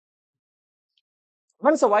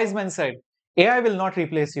Once a wise man said, AI will not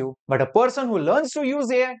replace you, but a person who learns to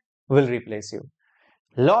use AI will replace you.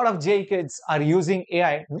 A lot of JEE kids are using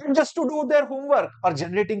AI not just to do their homework or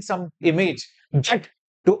generating some image, but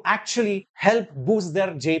to actually help boost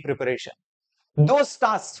their JEE preparation. Those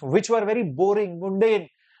tasks which were very boring, mundane,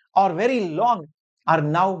 or very long are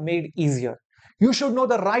now made easier. You should know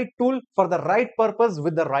the right tool for the right purpose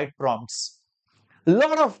with the right prompts. A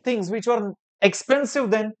lot of things which were expensive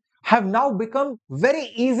then have now become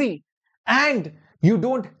very easy, and you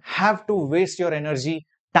don't have to waste your energy,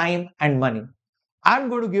 time, and money. I'm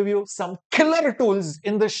going to give you some killer tools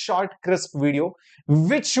in this short, crisp video,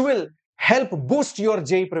 which will help boost your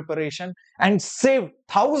JEE preparation and save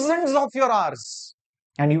thousands of your hours.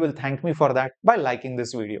 And you will thank me for that by liking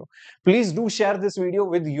this video. Please do share this video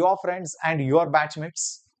with your friends and your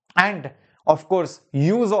batchmates. And of course,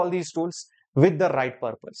 use all these tools with the right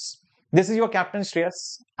purpose. This is your Captain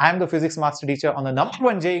Shreyas. I am the physics master teacher on the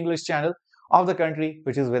 #1 JEE English channel of the country,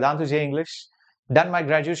 which is Vedantu JEE English. Done my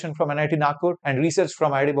graduation from IIT Nagpur and research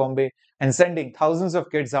from IIT Bombay, and sending thousands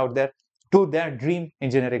of kids out there to their dream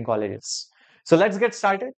engineering colleges. So let's get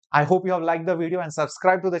started. I hope you have liked the video and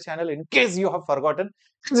subscribe to the channel in case you have forgotten,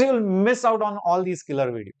 because you will miss out on all these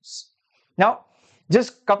killer videos. Now,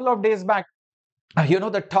 just a couple of days back,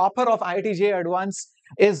 the topper of IITJEE Advanced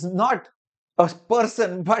is not a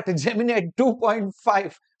person but Gemini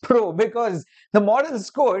 2.5 Pro, because the model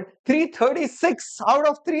scored 336 out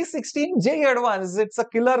of 316 JEE Advanced. It's a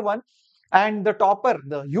killer one. And the topper,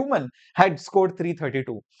 the human, had scored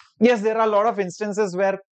 332. Yes, there are a lot of instances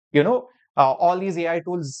where, all these AI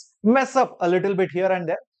tools mess up a little bit here and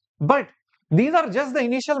there. But these are just the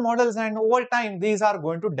initial models, and over time, these are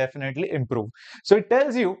going to definitely improve. So it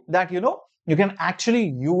tells you that, you can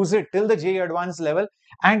actually use it till the JEE Advanced level,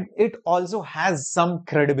 and it also has some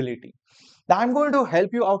credibility. Now, I'm going to help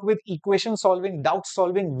you out with equation solving, doubt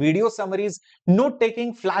solving, video summaries, note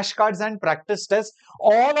taking, flashcards, and practice tests.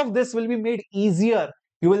 All of this will be made easier.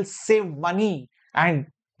 You will save money, and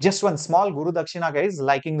just one small Guru Dakshina, guys,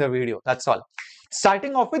 liking the video. That's all.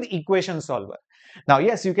 Starting off with equation solver. Now,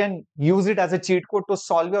 yes, you can use it as a cheat code to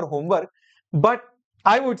solve your homework, but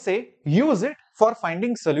I would say use it for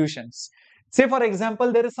finding solutions. Say, for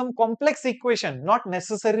example, there is some complex equation, not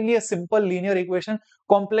necessarily a simple linear equation,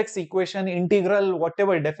 complex equation, integral,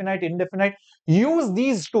 whatever, definite, indefinite. Use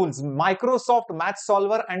these tools, Microsoft Math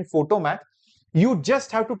Solver and Photomath. You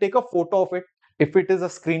just have to take a photo of it. If it is a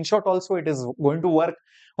screenshot also, it is going to work,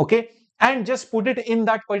 okay? And just put it in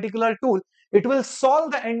that particular tool. It will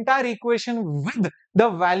solve the entire equation with the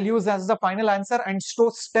values as the final answer and show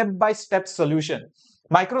step-by-step solution.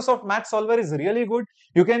 Microsoft Math Solver is really good.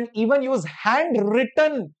 You can even use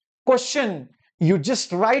handwritten question. You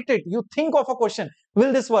just write it. You think of a question.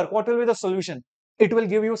 Will this work? What will be the solution? It will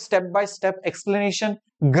give you step-by-step explanation,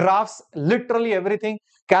 graphs, literally everything.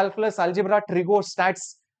 Calculus, algebra, trigo,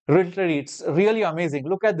 stats. Literally, it's really amazing.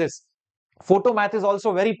 Look at this. Photomath is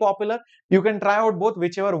also very popular. You can try out both,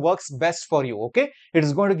 whichever works best for you, okay? It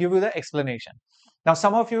is going to give you the explanation. Now,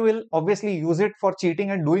 some of you will obviously use it for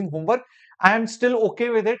cheating and doing homework. I am still okay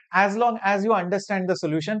with it as long as you understand the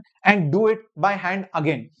solution and do it by hand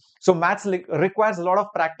again. So maths requires a lot of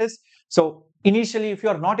practice. So initially, if you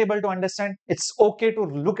are not able to understand, it's okay to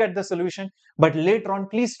look at the solution, but later on,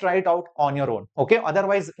 please try it out on your own, okay?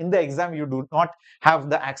 Otherwise, in the exam, you do not have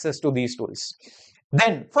the access to these tools.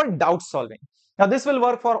 Then for doubt solving. Now, this will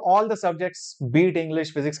work for all the subjects, be it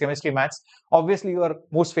English, physics, chemistry, maths. Obviously, your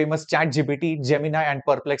most famous ChatGPT, Gemini, and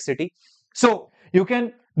Perplexity. So you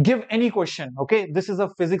can give any question, okay? This is a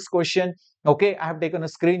physics question, okay? I have taken a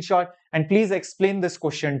screenshot, and please explain this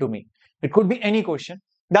question to me. It could be any question.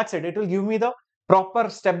 That's it. It will give me the proper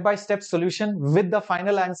step-by-step solution with the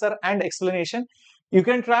final answer and explanation. You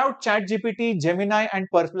can try out ChatGPT, Gemini, and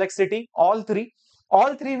Perplexity, all three.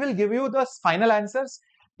 All three will give you the final answers.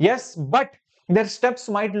 Yes, but their steps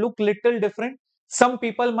might look little different. Some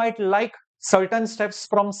people might like certain steps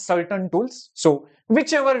from certain tools. So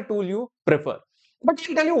whichever tool you prefer. But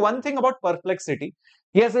I'll tell you one thing about Perplexity.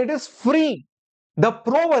 Yes, it is free. The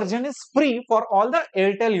Pro version is free for all the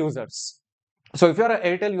Airtel users. So if you're an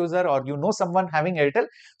Airtel user or you know someone having Airtel,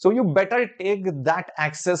 so you better take that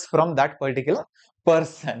access from that particular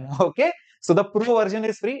person, okay? So the Pro version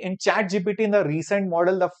is free. In ChatGPT, in the recent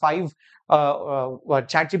model, the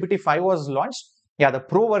ChatGPT 5 was launched. Yeah, the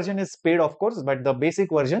Pro version is paid, of course, but the basic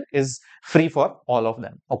version is free for all of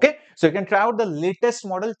them, okay? So you can try out the latest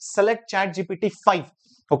model, select ChatGPT 5,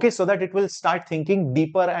 okay, so that it will start thinking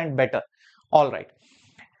deeper and better. All right.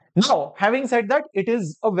 Now, having said that, it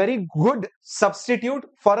is a very good substitute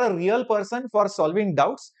for a real person for solving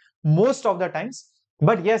doubts most of the times.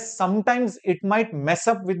 But yes, sometimes it might mess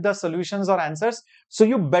up with the solutions or answers. So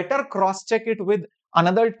you better cross check it with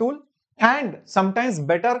another tool, and sometimes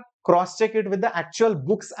better cross check it with the actual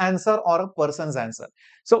book's answer or a person's answer.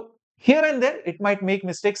 So here and there it might make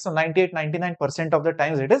mistakes. So 98-99% of the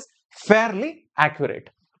times it is fairly accurate.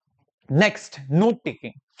 Next, note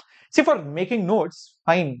taking. See, for making notes,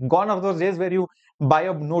 fine, gone are those days where you buy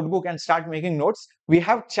a notebook and start making notes. We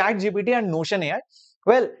have ChatGPT and Notion AI.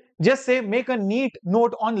 Well, just say make a neat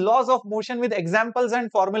note on laws of motion with examples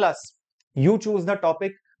and formulas. You choose the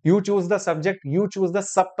topic, you choose the subject, you choose the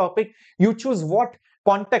subtopic, you choose what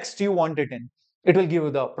context you want it in. It will give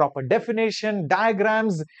you the proper definition,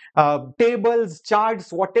 diagrams, tables,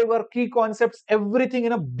 charts, whatever key concepts, everything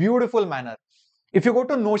in a beautiful manner. If you go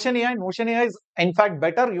to Notion AI, Notion AI is in fact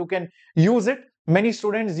better. You can use it. Many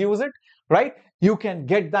students use it, right? You can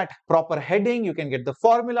get that proper heading. You can get the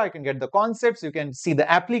formula. You can get the concepts. You can see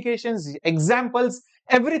the applications, examples,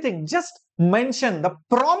 everything. Just mention. The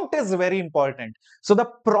prompt is very important. So the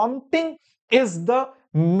prompting is the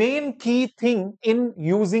main key thing in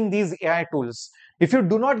using these AI tools. If you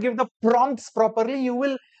do not give the prompts properly, you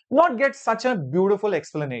will not get such a beautiful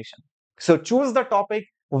explanation. So choose the topic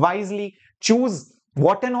wisely, choose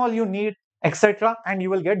what and all you need, etc., and you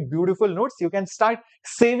will get beautiful notes. You can start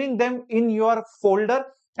saving them in your folder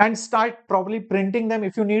and start probably printing them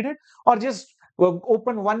if you need it, or just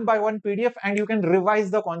open one by one PDF and you can revise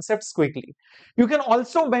the concepts quickly. You can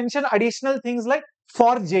also mention additional things like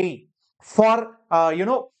for JEE, for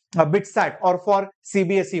BitSat, or for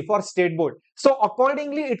CBSE, for state board. So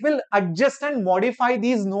accordingly it will adjust and modify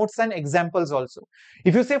these notes and examples also.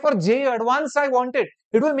 If you say for JEE Advanced I want it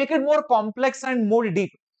will make it more complex and more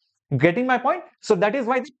deep. Getting my point? So that is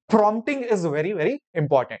why prompting is very, very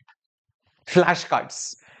important.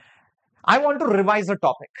 Flashcards. I want to revise a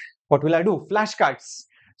topic. What will I do? Flashcards.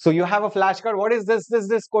 So you have a flashcard. What is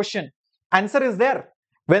this question? Answer is there.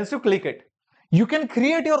 Once you click it, you can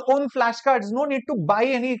create your own flashcards. No need to buy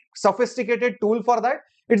any sophisticated tool for that.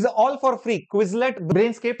 It's all for free. Quizlet,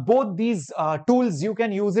 Brainscape, both these tools, you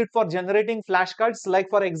can use it for generating flashcards. Like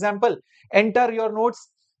for example, enter your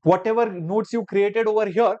notes, whatever notes you created over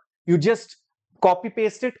here, you just copy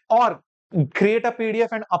paste it or create a PDF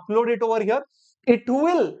and upload it over here. It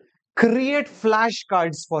will create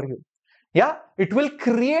flashcards for you. Yeah, it will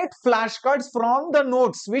create flashcards from the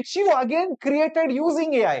notes which you again created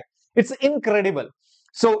using AI. It's incredible.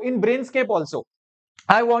 So in Brainscape also,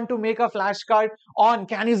 I want to make a flashcard on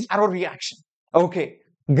Canny's arrow reaction. Okay,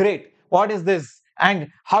 great. What is this? And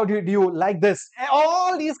how did you like this?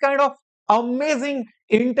 All these kind of amazing,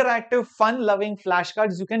 interactive, fun-loving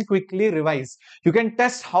flashcards you can quickly revise. You can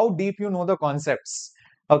test how deep you know the concepts.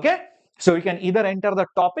 Okay, so you can either enter the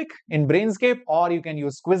topic in Brainscape or you can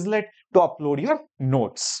use Quizlet to upload your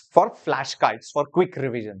notes for flashcards for quick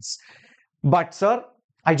revisions. But sir,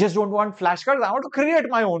 I just don't want flashcards. I want to create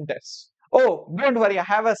my own tests. Oh, don't worry, I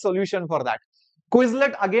have a solution for that.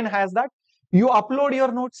 Quizlet again has that. You upload your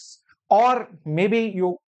notes, or maybe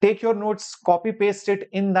you take your notes, copy paste it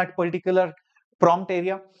in that particular prompt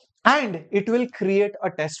area, and it will create a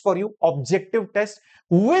test for you, objective test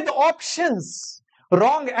with options,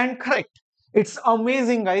 wrong and correct. It's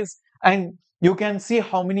amazing, guys. And you can see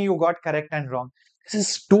how many you got correct and wrong. This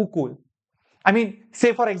is too cool. I mean,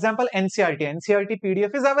 say for example, NCERT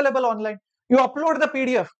PDF is available online. You upload the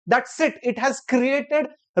PDF. That's it. It has created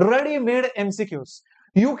ready-made MCQs.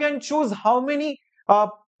 You can choose how many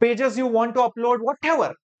pages you want to upload,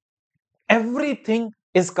 whatever. Everything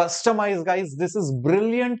is customized, guys. This is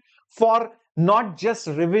brilliant for not just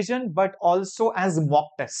revision, but also as mock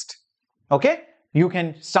test. Okay? You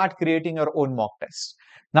can start creating your own mock test.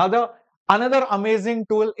 Now, another amazing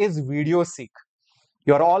tool is VideoSeek.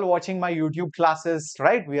 You're all watching my YouTube classes,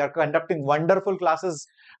 right? We are conducting wonderful classes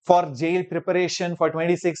for JEE preparation for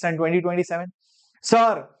 26 and 2027.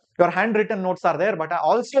 Sir, your handwritten notes are there, but I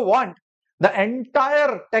also want the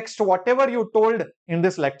entire text, whatever you told in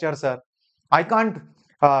this lecture, sir. I can't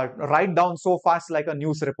write down so fast like a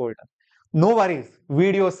news reporter. No worries,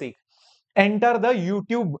 VideoSeek. Enter the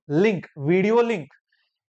YouTube link, video link.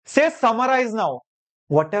 Say summarize now.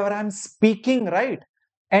 Whatever I'm speaking, right?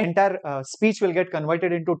 Entire speech will get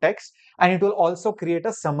converted into text, and it will also create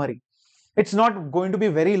a summary. It's not going to be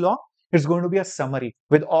very long. It's going to be a summary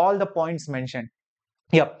with all the points mentioned.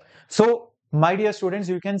 Yep. So, my dear students,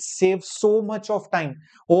 you can save so much of time.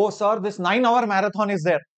 Oh, sir, this 9-hour marathon is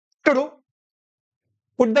there. To do,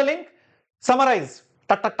 put the link, summarize.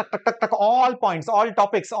 Tuck, tuck, tuck, tuck, tuck, tuck, all points, all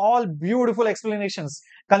topics, all beautiful explanations,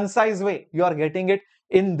 concise way. You are getting it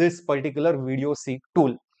in this particular VideoSeek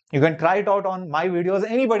tool. You can try it out on my videos,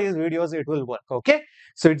 anybody's videos, it will work. Okay,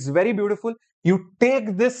 so it's very beautiful. you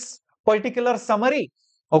take this particular summary,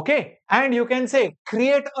 okay, and you can say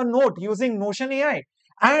create a note using Notion AI,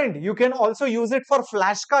 and you can also use it for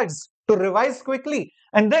flashcards to revise quickly,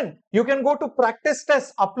 and then you can go to practice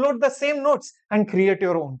test, upload the same notes and create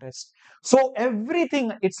your own test. So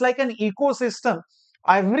everything, it's like an ecosystem,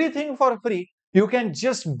 everything for free. You can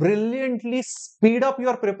just brilliantly speed up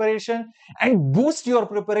your preparation and boost your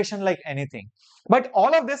preparation like anything. But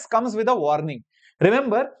all of this comes with a warning.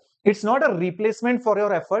 Remember, it's not a replacement for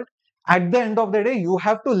your effort. At the end of the day, you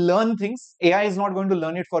have to learn things. AI is not going to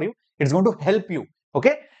learn it for you. It's going to help you.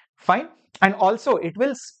 Okay, fine. And also, it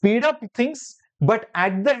will speed up things. But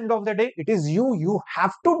at the end of the day, it is you. You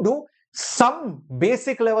have to do some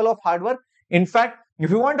basic level of hard work. In fact, if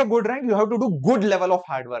you want a good rank, you have to do good level of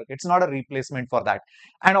hard work. It's not a replacement for that.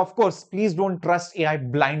 And of course, please don't trust AI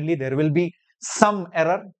blindly. There will be some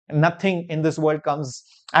error. Nothing in this world comes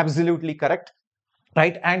absolutely correct,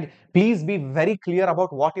 right? And please be very clear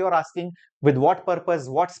about what you're asking, with what purpose,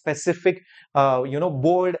 what specific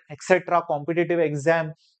board, etc., competitive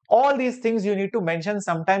exam. All these things you need to mention.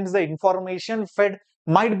 Sometimes the information fed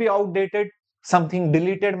might be outdated, something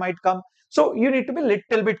deleted might come, so you need to be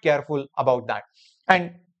little bit careful about that.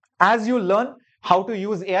 And as you learn how to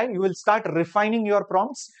use AI, you will start refining your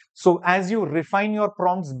prompts. So as you refine your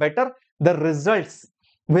prompts better, the results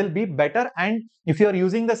will be better. And if you are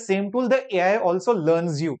using the same tool, the AI also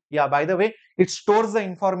learns you. Yeah, by the way, it stores the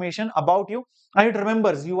information about you and it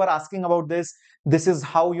remembers you are asking about this. This is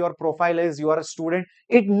how your profile is. You are a student.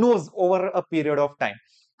 It knows over a period of time.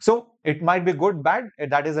 So it might be good, bad.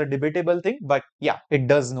 That is a debatable thing. But yeah, it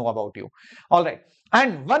does know about you. All right.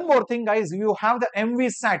 And one more thing, guys, you have the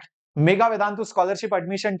MVSAT Mega Vedantu Scholarship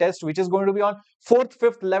Admission Test, which is going to be on 4th,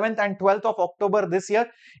 5th, 11th and 12th of October this year.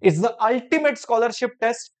 It's the ultimate scholarship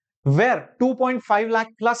test where 2.5 lakh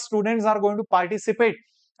plus students are going to participate.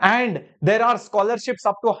 And there are scholarships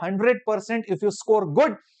up to 100% if you score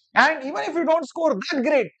good. And even if you don't score that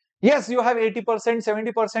great, yes, you have 80%,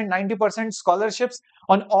 70%, 90% scholarships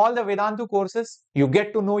on all the Vedantu courses. You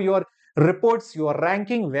get to know your reports, your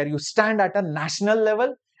ranking, where you stand at a national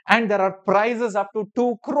level. And there are prizes up to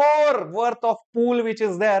 2 crore worth of pool which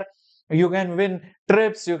is there. You can win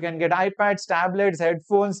trips, you can get iPads, tablets,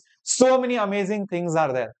 headphones. So many amazing things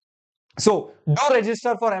are there. So do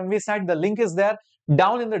register for MVSAT. The link is there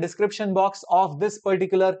down in the description box of this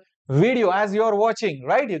particular video as you are watching,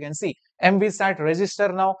 right? You can see MVSAT,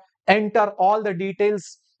 register now, enter all the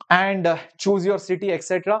details and choose your city,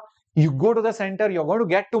 etc. You go to the center, you're going to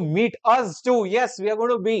get to meet us too. Yes, we are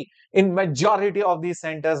going to be in majority of these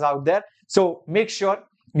centers out there. So make sure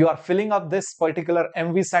you are filling up this particular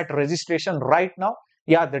MVSAT registration right now.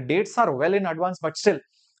 Yeah, the dates are well in advance, but still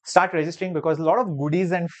start registering because a lot of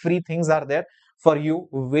goodies and free things are there for you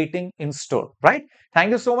waiting in store, right?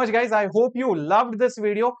 Thank you so much, guys. I hope you loved this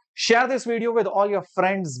video. Share this video with all your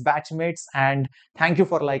friends, batchmates, and thank you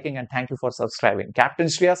for liking and thank you for subscribing. Captain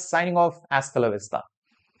Shreyas signing off. Hasta la vista.